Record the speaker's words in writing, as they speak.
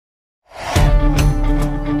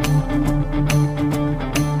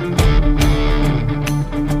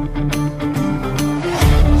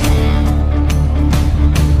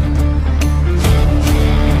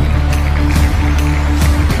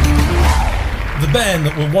band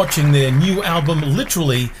that we're watching their new album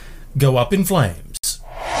literally go up in flames.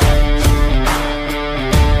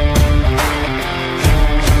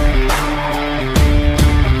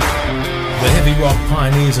 The heavy rock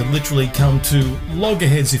pioneers had literally come to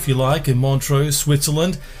loggerheads, if you like, in Montreux,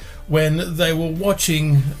 Switzerland, when they were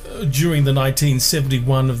watching during the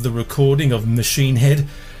 1971 of the recording of Machine Head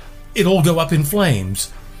it all go up in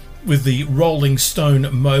flames, with the Rolling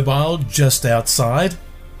Stone Mobile just outside,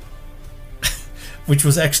 which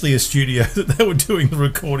was actually a studio that they were doing the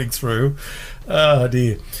recording through. Oh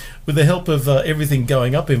dear. With the help of everything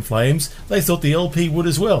going up in flames, they thought the LP would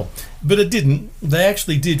as well. But it didn't. They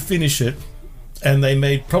actually did finish it, and they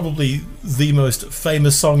made probably the most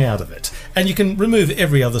famous song out of it. And you can remove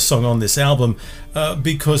every other song on this album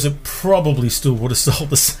because it probably still would have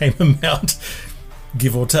sold the same amount,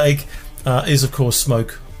 give or take, is of course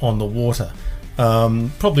Smoke on the Water.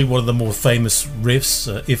 Probably one of the more famous riffs,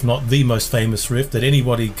 if not the most famous riff that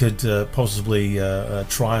anybody could possibly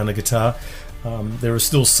try on a guitar. There are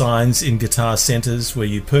still signs in guitar centres where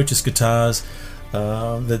you purchase guitars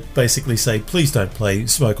that basically say, please don't play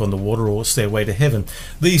Smoke on the Water or Stairway to Heaven.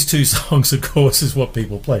 These two songs, of course, is what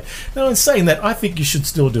people play. Now, in saying that, I think you should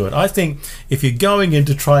still do it. I think if you're going in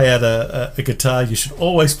to try out a guitar, you should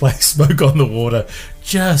always play Smoke on the Water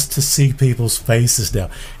just to see people's faces now.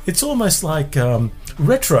 It's almost like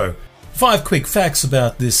retro. 5 quick facts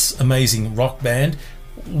about this amazing rock band.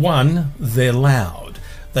 1, they're loud.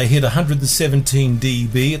 They hit 117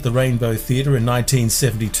 dB at the Rainbow Theatre in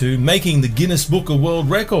 1972, making the Guinness Book of World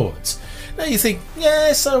Records. Now you think,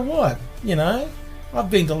 yeah, so what? You know, I've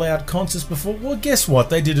been to loud concerts before. Well, guess what?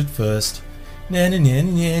 They did it first. You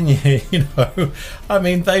know, I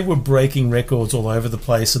mean, they were breaking records all over the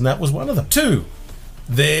place, and that was one of them. 2,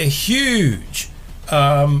 they're huge.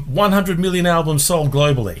 100 million albums sold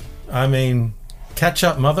globally. I mean, catch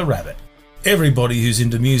up, Mother Rabbit. Everybody who's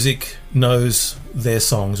into music knows their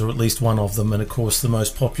songs, or at least one of them, and of course the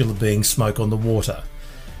most popular being Smoke on the Water.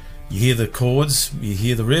 You hear the chords, you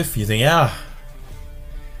hear the riff, you think, yeah.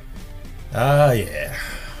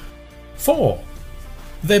 4,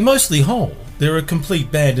 they're mostly whole. They're a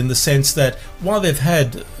complete band in the sense that while they've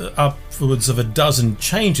had upwards of a dozen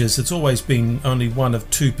changes, it's always been only one of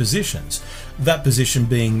 2 positions. That position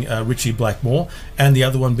being Ritchie Blackmore, and the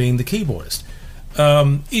other one being the keyboardist.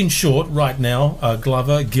 In short, right now,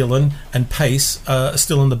 Glover, Gillan and Pace are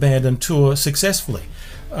still in the band and tour successfully.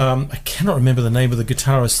 I cannot remember the name of the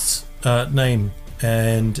guitarist's name,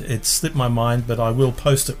 and it slipped my mind, but I will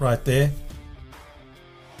post it right there.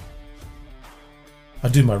 I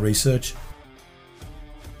do my research.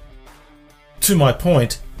 To my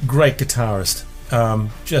point, great guitarist,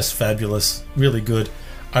 just fabulous, really good.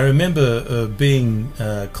 I remember being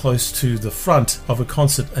close to the front of a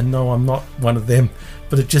concert, and no, I'm not one of them,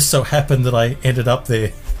 but it just so happened that I ended up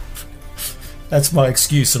there. That's my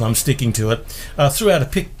excuse, and I'm sticking to it. Threw out a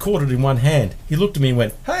pick, caught it in one hand. He looked at me and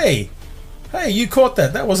went, hey, you caught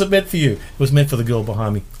that. That wasn't meant for you. It was meant for the girl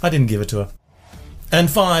behind me. I didn't give it to her. And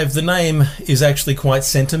 5, the name is actually quite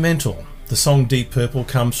sentimental. The song Deep Purple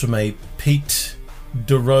comes from a Peter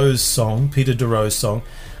DeRose song,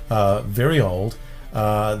 very old,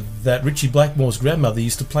 that Ritchie Blackmore's grandmother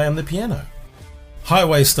used to play on the piano.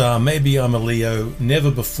 Highway Star, Maybe I'm a Leo, Never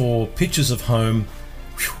Before, Pictures of Home,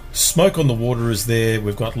 Smoke on the Water is there,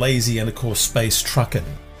 we've got Lazy, and of course Space Truckin'.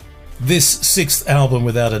 This 6th album,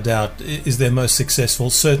 without a doubt, is their most successful,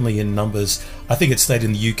 certainly in numbers. I think it stayed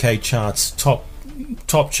in the UK charts, top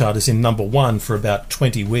chart is in number 1 for about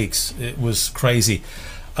 20 weeks. It was crazy.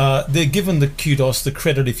 They're given the kudos, the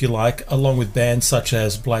credit if you like, along with bands such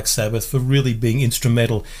as Black Sabbath, for really being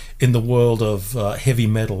instrumental in the world of heavy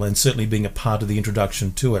metal, and certainly being a part of the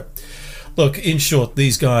introduction to it. Look, in short,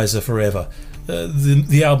 these guys are forever.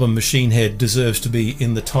 The album Machine Head deserves to be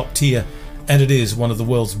in the top tier, and it is one of the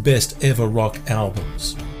world's best ever rock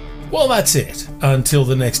albums. Well, that's it. Until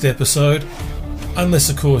the next episode, unless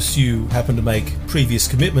of course you happen to make previous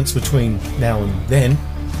commitments between now and then.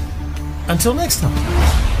 Until next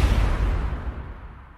time.